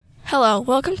Hello,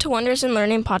 welcome to Wonders in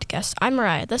Learning podcast. I'm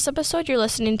Mariah. This episode, you're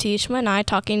listening to Yishma and I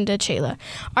talking to Chayla.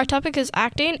 Our topic is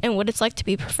acting and what it's like to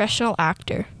be a professional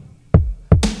actor.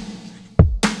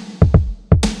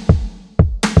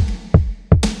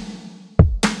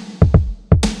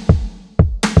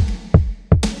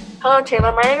 Hello,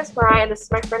 Chayla. My name is Mariah, and this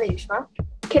is my friend Yishma.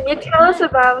 Can you tell us a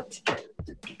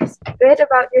bit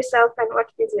about yourself and what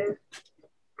you do?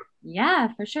 Yeah,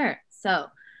 for sure. So,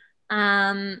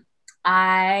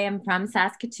 I am from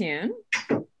Saskatoon,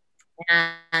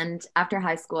 and after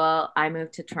high school, I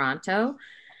moved to Toronto,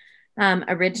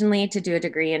 originally to do a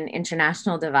degree in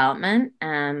international development,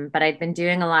 but I'd been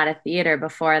doing a lot of theater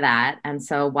before that. And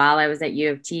so while I was at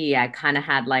U of T, I kind of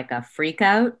had like a freak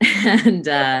out and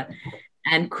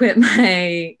quit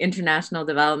my international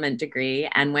development degree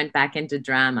and went back into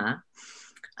drama.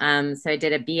 So I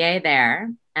did a BA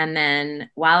there. And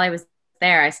then while I was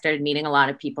there, I started meeting a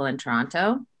lot of people in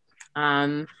Toronto.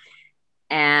 And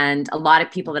a lot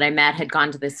of people that I met had gone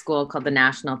to this school called the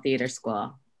National Theatre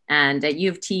School. And at U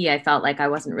of T, I felt like I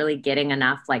wasn't really getting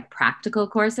enough like practical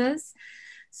courses.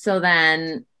 So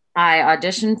then I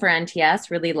auditioned for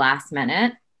NTS really last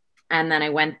minute. And then I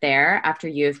went there after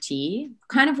U of T,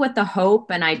 kind of with the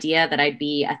hope and idea that I'd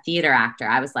be a theater actor.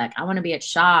 I was like, I want to be at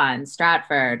Shaw and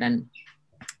Stratford and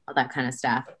all that kind of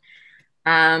stuff.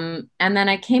 And then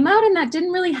I came out and that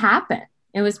didn't really happen.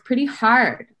 It was pretty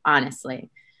hard, honestly.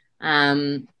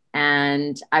 And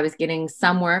I was getting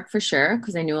some work for sure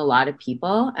because I knew a lot of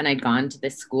people and I'd gone to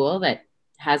this school that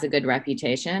has a good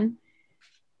reputation.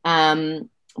 But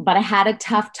I had a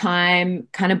tough time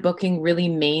kind of booking really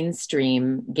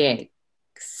mainstream gigs.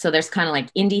 So there's kind of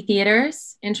like indie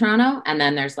theaters in Toronto, and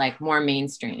then there's like more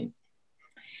mainstream.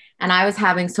 And I was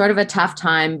having sort of a tough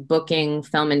time booking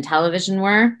film and television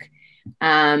work.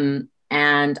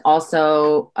 And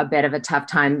also a bit of a tough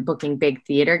time booking big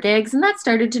theater gigs. And that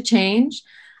started to change.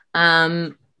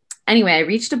 Anyway, I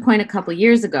reached a point a couple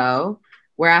years ago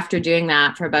where after doing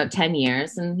that for about 10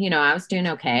 years, and, I was doing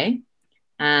okay.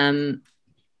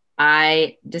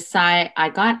 I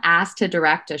got asked to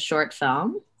direct a short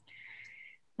film.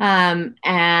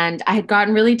 And I had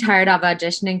gotten really tired of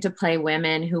auditioning to play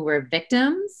women who were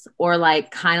victims or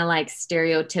like kind of like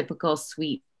stereotypical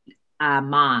sweet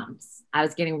moms. I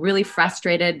was getting really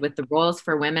frustrated with the roles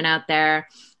for women out there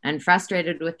and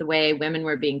frustrated with the way women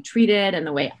were being treated and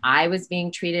the way I was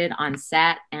being treated on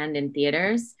set and in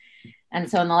theaters. And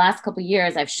so in the last couple of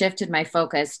years, I've shifted my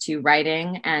focus to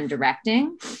writing and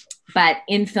directing, but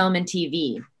in film and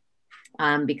TV,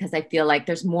 because I feel like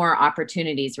there's more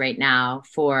opportunities right now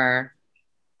for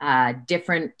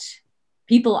different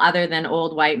people other than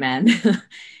old white men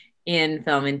in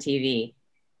film and TV.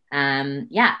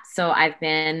 So I've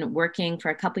been working for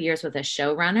a couple of years with a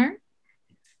showrunner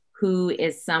who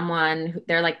is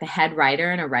they're like the head writer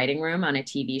in a writing room on a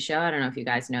TV show. I don't know if you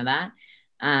guys know that.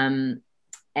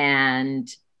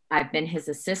 And I've been his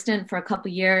assistant for a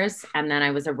couple of years. And then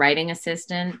I was a writing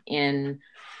assistant in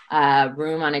a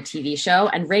room on a TV show.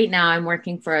 And right now I'm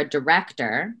working for a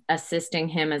director, assisting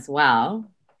him as well,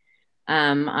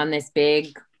 on this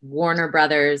big Warner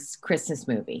Brothers Christmas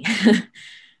movie.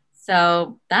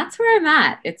 So that's where I'm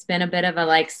at. It's been a bit of a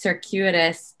like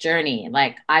circuitous journey.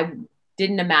 Like I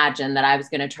didn't imagine that I was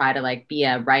going to try to like be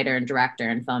a writer and director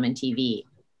in film and TV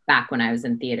back when I was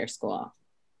in theater school.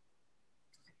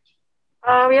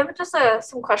 We have just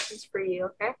some questions for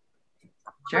you, okay?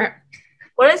 Sure.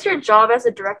 What is your job as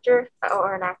a director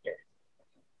or an actor?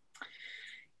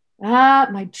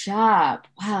 My job.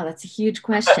 Wow, that's a huge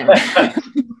question.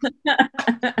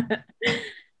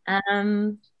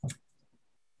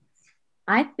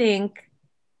 I think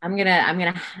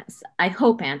I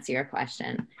hope answer your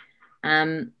question.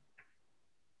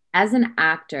 As an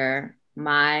actor,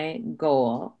 my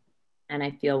goal, and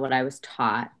I feel what I was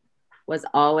taught, was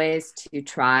always to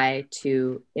try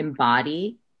to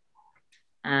embody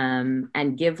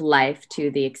and give life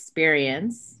to the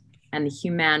experience and the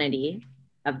humanity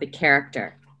of the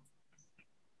character.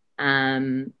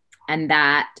 And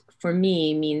that for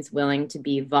me means willing to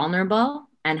be vulnerable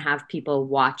and have people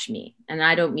watch me. And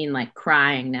I don't mean like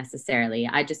crying necessarily.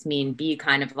 I just mean be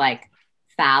kind of like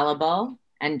fallible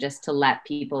and just to let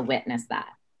people witness that.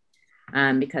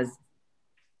 Because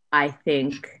I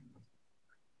think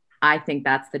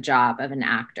that's the job of an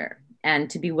actor, and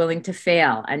to be willing to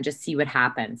fail and just see what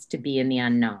happens, to be in the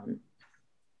unknown.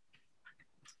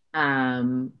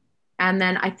 And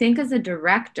then I think as a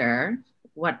director,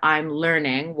 what I'm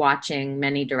learning, watching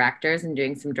many directors and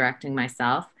doing some directing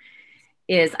myself,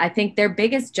 is I think their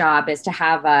biggest job is to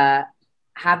have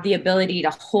the ability to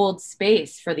hold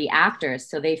space for the actors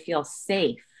so they feel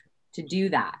safe to do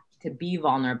that. to be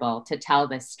vulnerable, to tell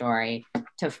this story,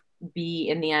 to be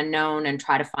in the unknown and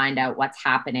try to find out what's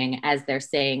happening as they're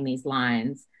saying these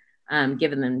lines,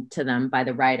 given them to them by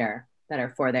the writer that are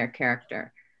for their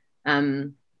character.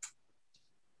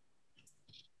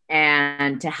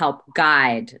 And to help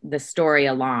guide the story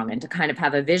along and to kind of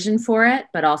have a vision for it,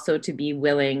 but also to be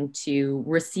willing to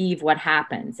receive what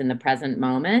happens in the present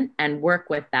moment and work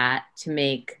with that to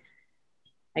make,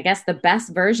 I guess, the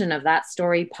best version of that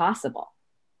story possible.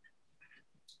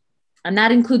 And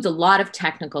that includes a lot of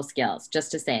technical skills,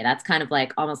 just to say. That's kind of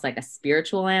like almost like a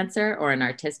spiritual answer or an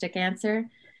artistic answer.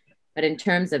 But in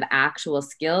terms of actual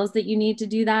skills that you need to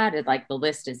do that, it, like, the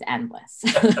list is endless.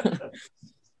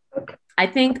 I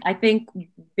think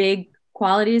big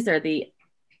qualities are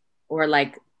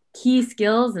like key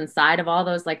skills inside of all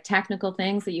those like technical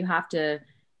things that you have to,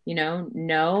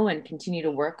 know and continue to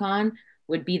work on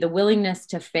would be the willingness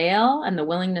to fail and the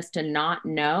willingness to not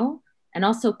know, and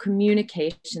also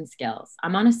communication skills.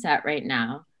 I'm on a set right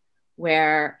now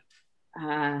where,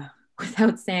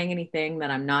 without saying anything that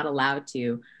I'm not allowed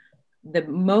to,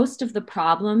 most of the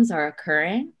problems are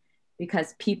occurring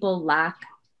because people lack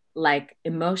like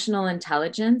emotional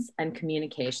intelligence and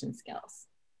communication skills.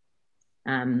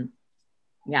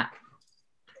 Yeah.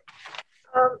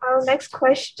 Our next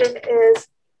question is,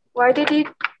 why did you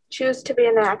choose to be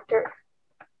an actor?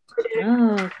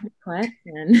 Oh, good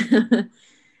question.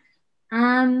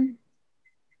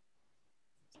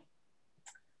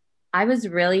 I was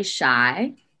really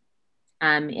shy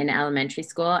in elementary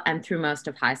school and through most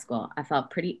of high school. I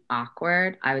felt pretty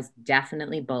awkward. I was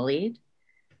definitely bullied.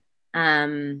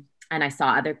 And I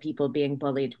saw other people being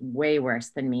bullied way worse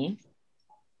than me.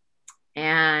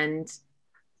 And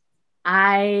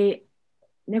I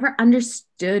never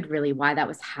understood really why that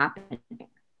was happening.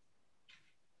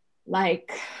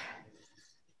 Like,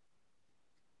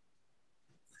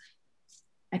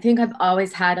 I think I've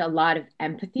always had a lot of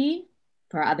empathy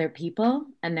for other people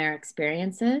and their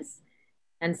experiences.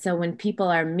 And so when people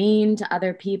are mean to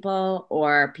other people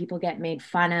or people get made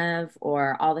fun of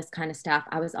or all this kind of stuff,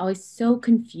 I was always so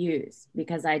confused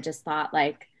because I just thought,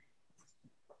 like,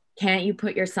 can't you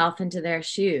put yourself into their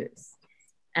shoes?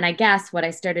 And I guess what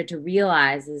I started to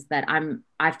realize is that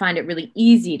I find it really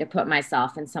easy to put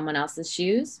myself in someone else's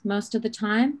shoes most of the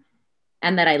time,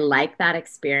 and that I like that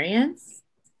experience.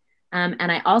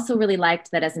 And I also really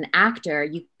liked that as an actor,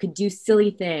 you could do silly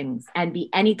things and be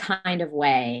any kind of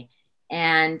way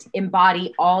and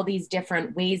embody all these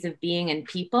different ways of being in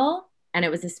people. And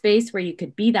it was a space where you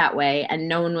could be that way and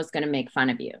no one was going to make fun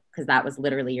of you because that was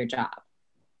literally your job.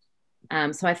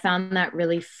 So I found that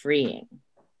really freeing.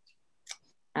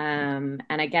 And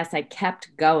I guess I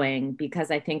kept going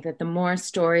because I think that the more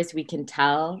stories we can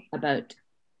tell about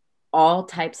all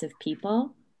types of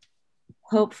people,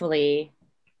 hopefully,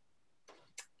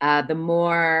 the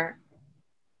more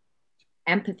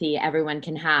empathy everyone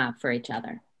can have for each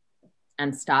other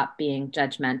and stop being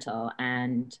judgmental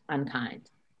and unkind.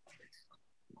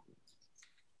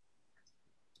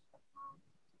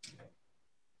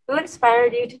 Who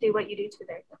inspired you to do what you do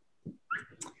today?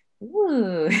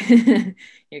 Ooh,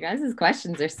 your guys'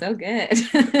 questions are so good.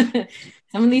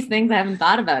 Some of these things I haven't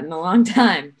thought about in a long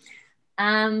time.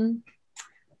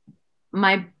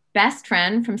 My best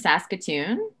friend from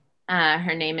Saskatoon,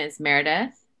 her name is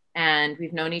Meredith, and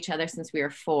we've known each other since we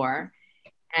were 4.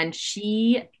 And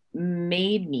she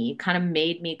made me come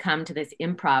to this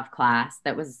improv class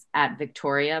that was at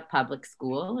Victoria Public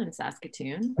School in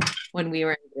Saskatoon when we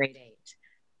were in grade 8.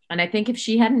 And I think if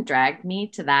she hadn't dragged me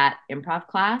to that improv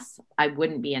class, I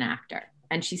wouldn't be an actor.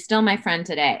 And she's still my friend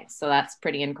today. So that's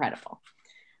pretty incredible.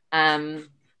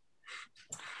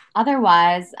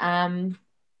 Otherwise,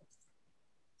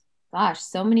 gosh,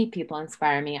 so many people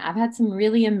inspire me. I've had some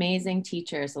really amazing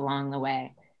teachers along the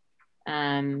way.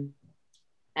 And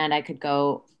I could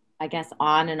go, I guess,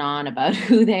 on and on about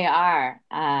who they are.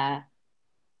 Yeah,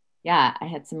 I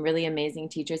had some really amazing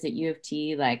teachers at U of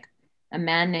T, like a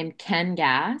man named Ken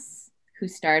Gass, who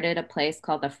started a place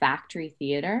called the Factory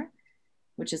Theatre,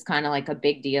 which is kind of like a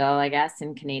big deal, I guess,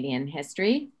 in Canadian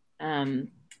history.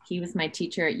 He was my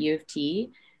teacher at U of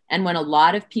T. And when a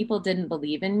lot of people didn't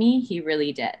believe in me, he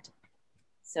really did.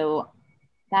 So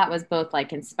that was both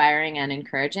like inspiring and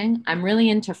encouraging. I'm really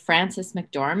into Frances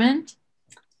McDormand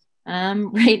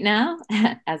right now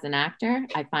as an actor.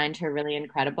 I find her really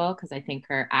incredible because I think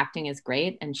her acting is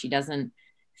great and she doesn't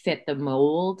fit the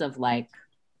mold of, like,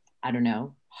 I don't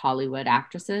know, Hollywood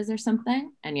actresses or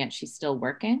something, and yet she's still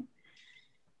working.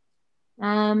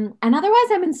 And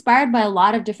otherwise, I'm inspired by a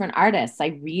lot of different artists.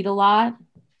 I read a lot.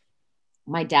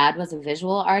 My dad was a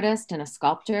visual artist and a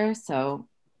sculptor,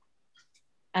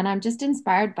 and I'm just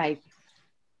inspired by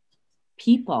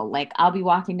people. Like I'll be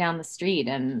walking down the street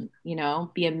and, you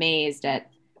know, be amazed at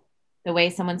the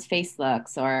way someone's face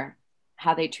looks or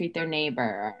how they treat their neighbor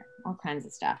or all kinds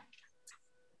of stuff.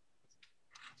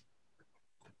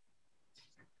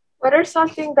 What are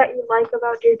something that you like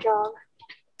about your job?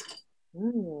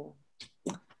 Ooh.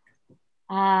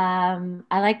 I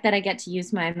like that I get to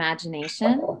use my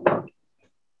imagination.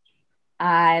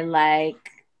 I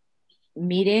like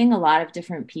meeting a lot of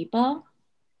different people.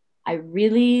 I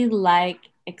really like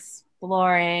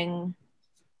exploring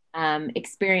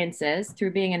experiences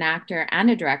through being an actor and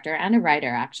a director and a writer,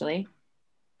 actually,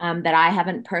 that I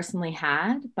haven't personally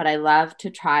had, but I love to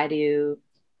try to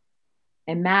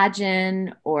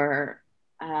imagine or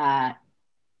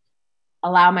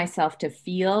allow myself to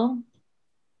feel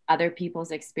other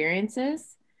people's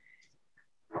experiences.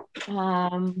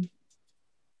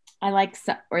 I like,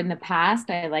 or in the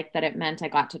past, I like that it meant I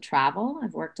got to travel.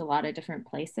 I've worked a lot of different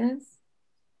places.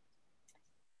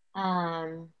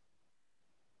 I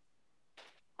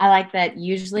like that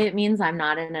usually it means I'm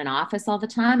not in an office all the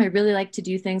time. I really like to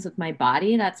do things with my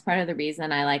body. That's part of the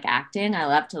reason I like acting. I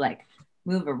love to like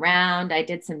move around. I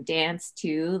did some dance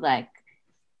too. Like,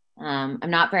 I'm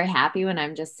not very happy when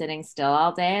I'm just sitting still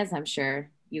all day, as I'm sure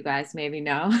you guys maybe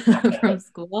know from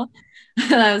school.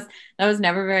 that was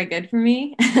never very good for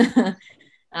me.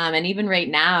 And even right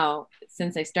now,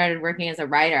 since I started working as a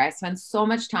writer, I spend so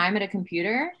much time at a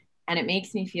computer and it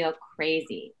makes me feel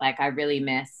crazy. Like I really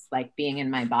miss like being in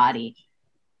my body.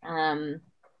 I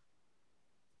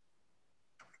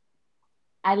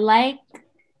don't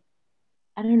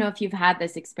know if you've had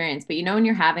this experience, but you know, when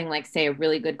you're having like, say, a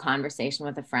really good conversation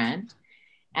with a friend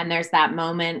and there's that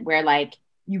moment where like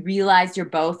you realize you're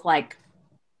both like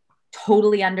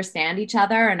totally understand each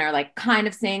other and are like kind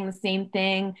of saying the same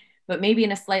thing, but maybe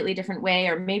in a slightly different way,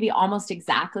 or maybe almost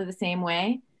exactly the same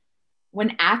way.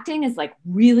 When acting is like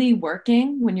really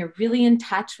working, when you're really in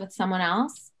touch with someone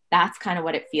else, that's kind of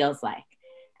what it feels like.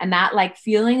 And that like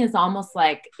feeling is almost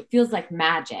like, it feels like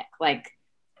magic, like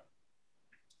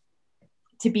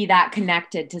to be that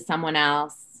connected to someone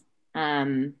else.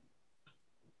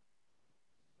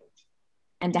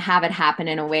 And to have it happen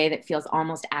in a way that feels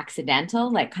almost accidental,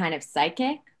 like kind of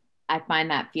psychic. I find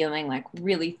that feeling like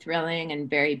really thrilling and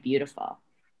very beautiful.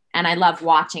 And I love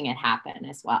watching it happen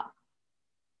as well.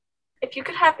 If you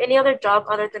could have any other job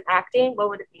other than acting, what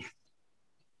would it be?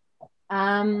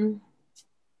 You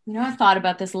know, I've thought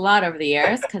about this a lot over the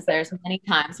years because there's many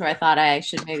times where I thought I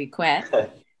should maybe quit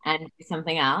and do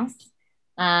something else.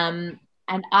 And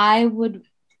I would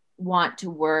want to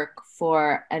work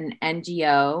for an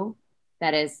NGO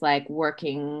that is like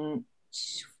working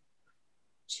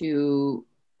to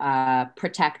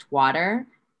protect water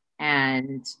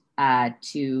and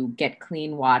to get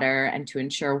clean water and to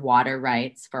ensure water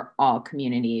rights for all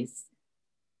communities.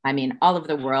 I mean, all over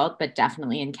the world, but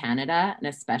definitely in Canada and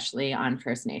especially on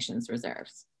First Nations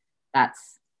reserves.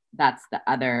 That's it's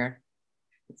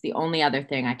the only other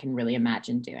thing I can really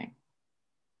imagine doing.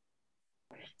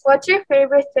 What's your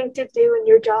favorite thing to do in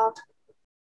your job?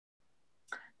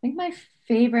 I think my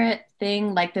favorite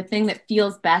thing, like the thing that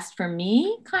feels best for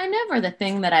me, kind of, or the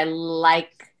thing that I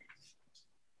like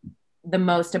the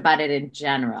most about it in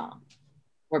general,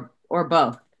 or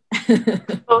both.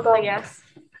 Both, I guess.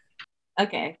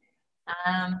 Okay.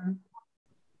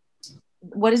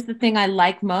 What is the thing I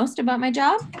like most about my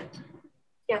job?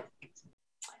 Yeah.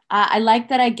 I like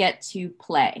that I get to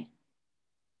play.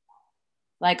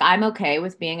 Like I'm okay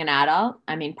with being an adult.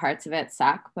 I mean, parts of it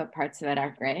suck, but parts of it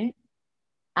are great.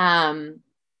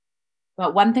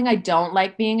 But one thing I don't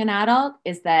like being an adult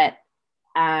is that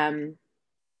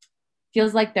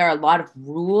feels like there are a lot of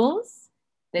rules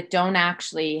that don't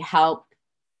actually help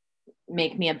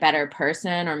make me a better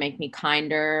person or make me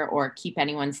kinder or keep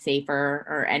anyone safer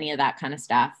or any of that kind of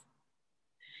stuff.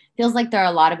 Feels like there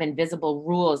are a lot of invisible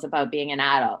rules about being an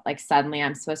adult. Like suddenly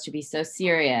I'm supposed to be so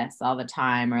serious all the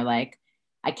time, or like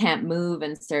I can't move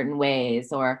in certain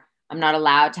ways, or I'm not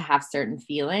allowed to have certain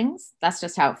feelings. That's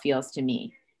just how it feels to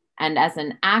me. And as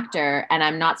an actor, and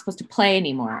I'm not supposed to play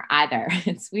anymore either.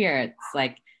 It's weird. It's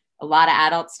like a lot of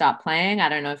adults stop playing. I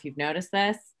don't know if you've noticed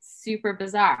this. Super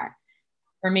bizarre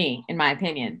for me, in my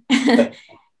opinion.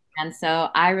 And so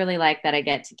I really like that I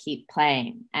get to keep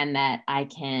playing and that I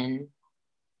can,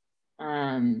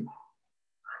 that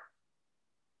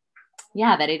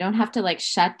I don't have to like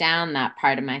shut down that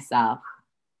part of myself.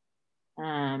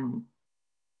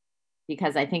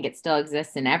 Because I think it still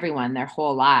exists in everyone their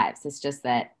whole lives. It's just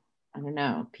that, I don't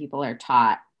know, people are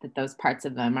taught that those parts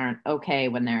of them aren't okay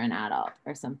when they're an adult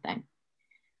or something.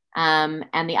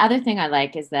 And the other thing I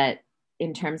like is that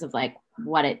in terms of like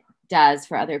what it does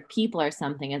for other people or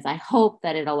something is I hope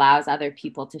that it allows other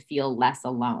people to feel less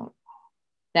alone.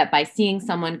 That by seeing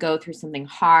someone go through something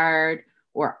hard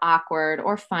or awkward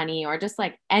or funny or just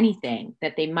like anything,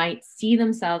 that they might see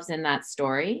themselves in that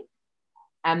story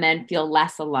and then feel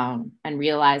less alone and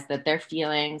realize that their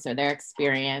feelings or their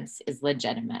experience is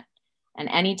legitimate. And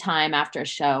anytime after a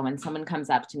show, when someone comes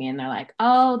up to me and they're like,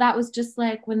 oh, that was just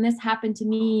like when this happened to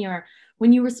me, or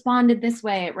when you responded this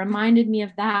way, it reminded me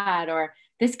of that, or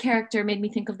this character made me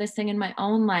think of this thing in my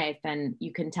own life. And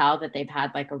you can tell that they've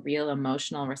had like a real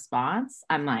emotional response.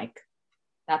 I'm like,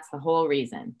 that's the whole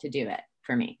reason to do it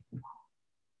for me.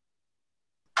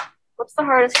 What's the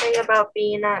hardest thing about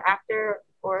being an actor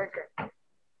or a director?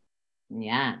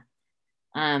 Yeah.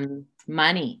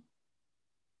 Money.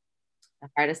 The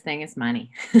hardest thing is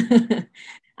money.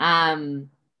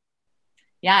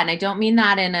 Yeah, and I don't mean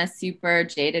that in a super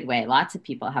jaded way. Lots of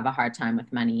people have a hard time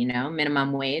with money, you know.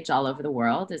 Minimum wage all over the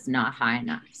world is not high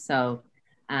enough. So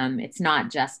it's not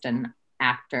just an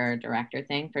actor director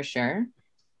thing for sure.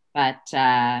 But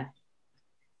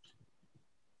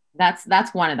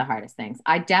that's one of the hardest things.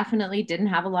 I definitely didn't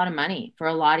have a lot of money for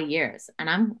a lot of years. And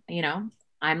I'm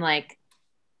like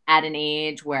at an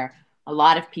age where a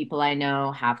lot of people I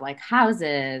know have like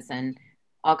houses and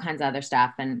all kinds of other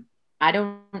stuff. And I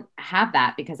don't have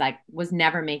that because I was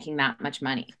never making that much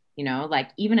money, you know, like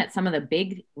even at some of the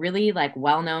big, really like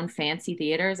well-known fancy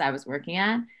theaters I was working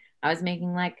at, I was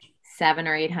making like $700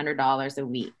 or $800 a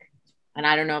week. And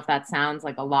I don't know if that sounds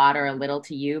like a lot or a little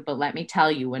to you, but let me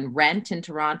tell you, when rent in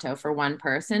Toronto for one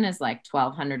person is like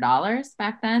 $1,200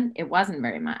 back then, it wasn't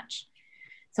very much.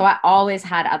 So I always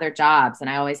had other jobs, and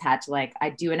I always had to like,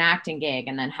 I'd do an acting gig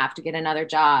and then have to get another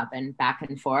job and back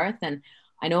and forth. And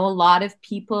I know a lot of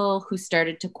people who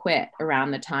started to quit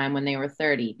around the time when they were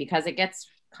 30 because it gets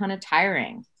kind of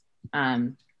tiring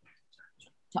to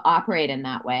operate in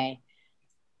that way.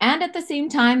 And at the same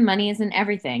time, money isn't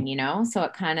everything, you know? So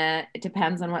it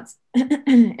depends on what's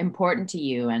important to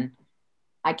you. And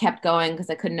I kept going because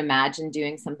I couldn't imagine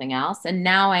doing something else. And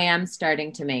now I am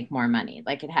starting to make more money.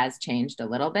 Like it has changed a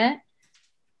little bit,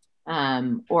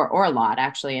 or a lot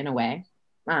actually in a way.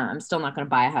 I'm still not going to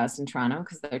buy a house in Toronto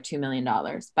because they're $2 million,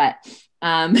 but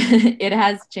it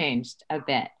has changed a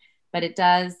bit. But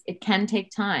it can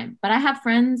take time. But I have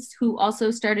friends who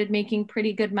also started making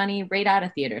pretty good money right out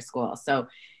of theater school. So,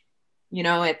 you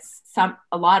know,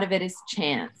 a lot of it is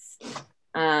chance.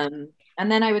 And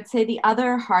then I would say the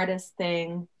other hardest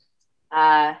thing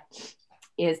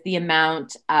is the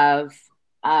amount of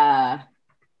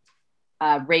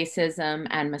racism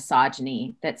and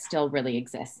misogyny that still really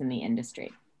exists in the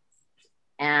industry.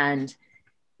 And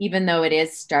even though it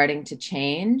is starting to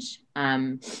change,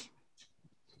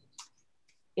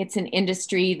 it's an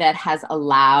industry that has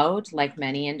allowed, like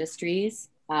many industries,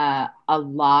 a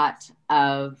lot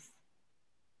of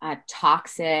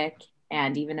toxic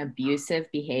and even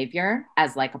abusive behavior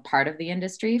as like a part of the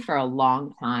industry for a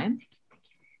long time.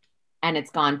 And it's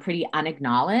gone pretty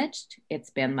unacknowledged. It's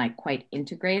been like quite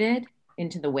integrated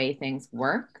into the way things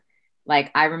work. Like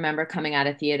I remember coming out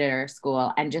of theater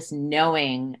school and just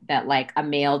knowing that like a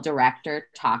male director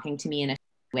talking to me in a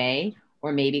way,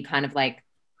 or maybe kind of like,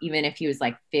 even if he was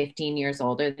like 15 years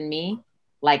older than me,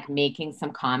 like making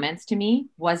some comments to me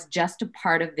was just a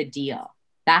part of the deal.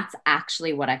 That's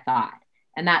actually what I thought.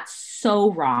 And that's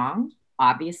so wrong,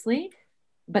 obviously,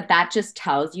 but that just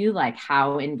tells you like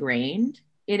how ingrained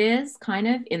it is kind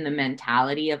of in the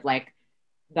mentality of like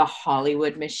the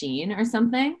Hollywood machine or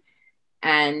something.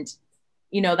 And,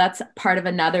 you know, that's part of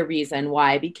another reason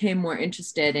why I became more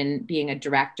interested in being a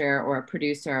director or a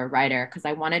producer or a writer, because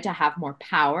I wanted to have more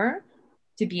power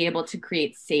to be able to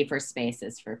create safer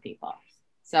spaces for people.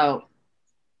 So,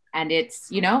 and it's,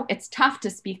 you know, it's tough to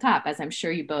speak up, as I'm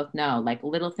sure you both know. Like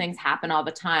little things happen all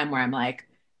the time where I'm like,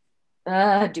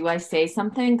 do I say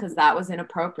something? Because that was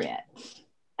inappropriate.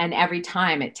 And every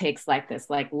time it takes like this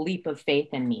like leap of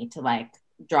faith in me to like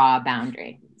draw a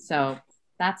boundary. So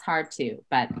that's hard too,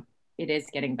 but it is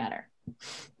getting better.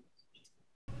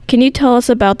 Can you tell us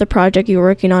about the project you're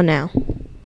working on now?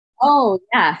 Oh,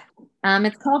 yeah.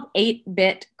 It's called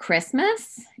 8-Bit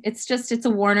Christmas. It's a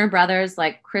Warner Brothers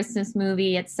like Christmas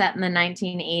movie. It's set in the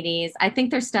 1980s. I think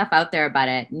there's stuff out there about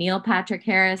it. Neil Patrick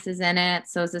Harris is in it.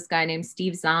 So is this guy named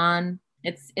Steve Zahn.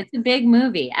 It's a big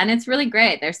movie and it's really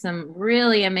great. There's some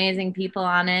really amazing people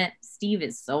on it. Steve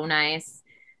is so nice.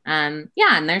 And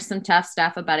there's some tough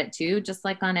stuff about it too, just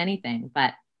like on anything,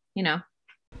 but you know.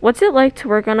 What's it like to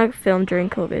work on a film during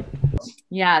COVID?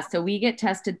 Yeah, so we get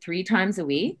tested 3 times a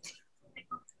week.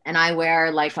 and I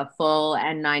wear like a full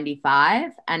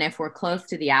N95. And if we're close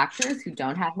to the actors who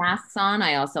don't have masks on,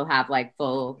 I also have like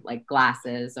full like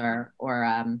glasses or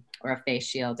a face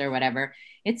shield or whatever.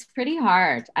 It's pretty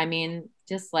hard. I mean,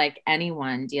 just like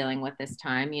anyone dealing with this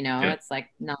time, it's like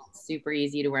not super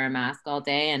easy to wear a mask all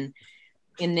day. And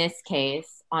in this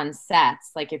case, on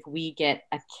sets, like if we get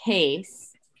a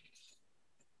case,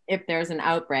 if there's an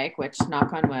outbreak, which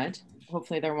knock on wood,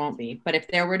 hopefully there won't be, but if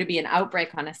there were to be an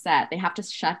outbreak on a set, they have to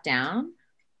shut down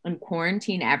and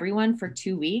quarantine everyone for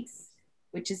 2 weeks,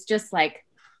 which is just like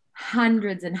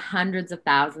hundreds and hundreds of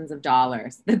thousands of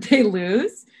dollars that they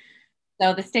lose.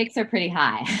 So the stakes are pretty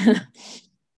high.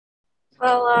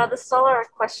 Well, this is all our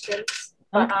questions.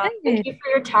 But, thank you for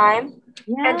your time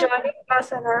and joining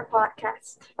us on our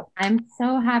podcast. I'm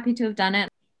so happy to have done it.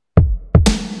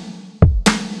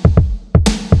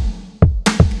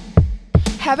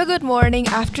 Have a good morning,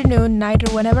 afternoon, night,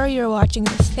 or whenever you're watching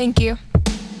this. Thank you.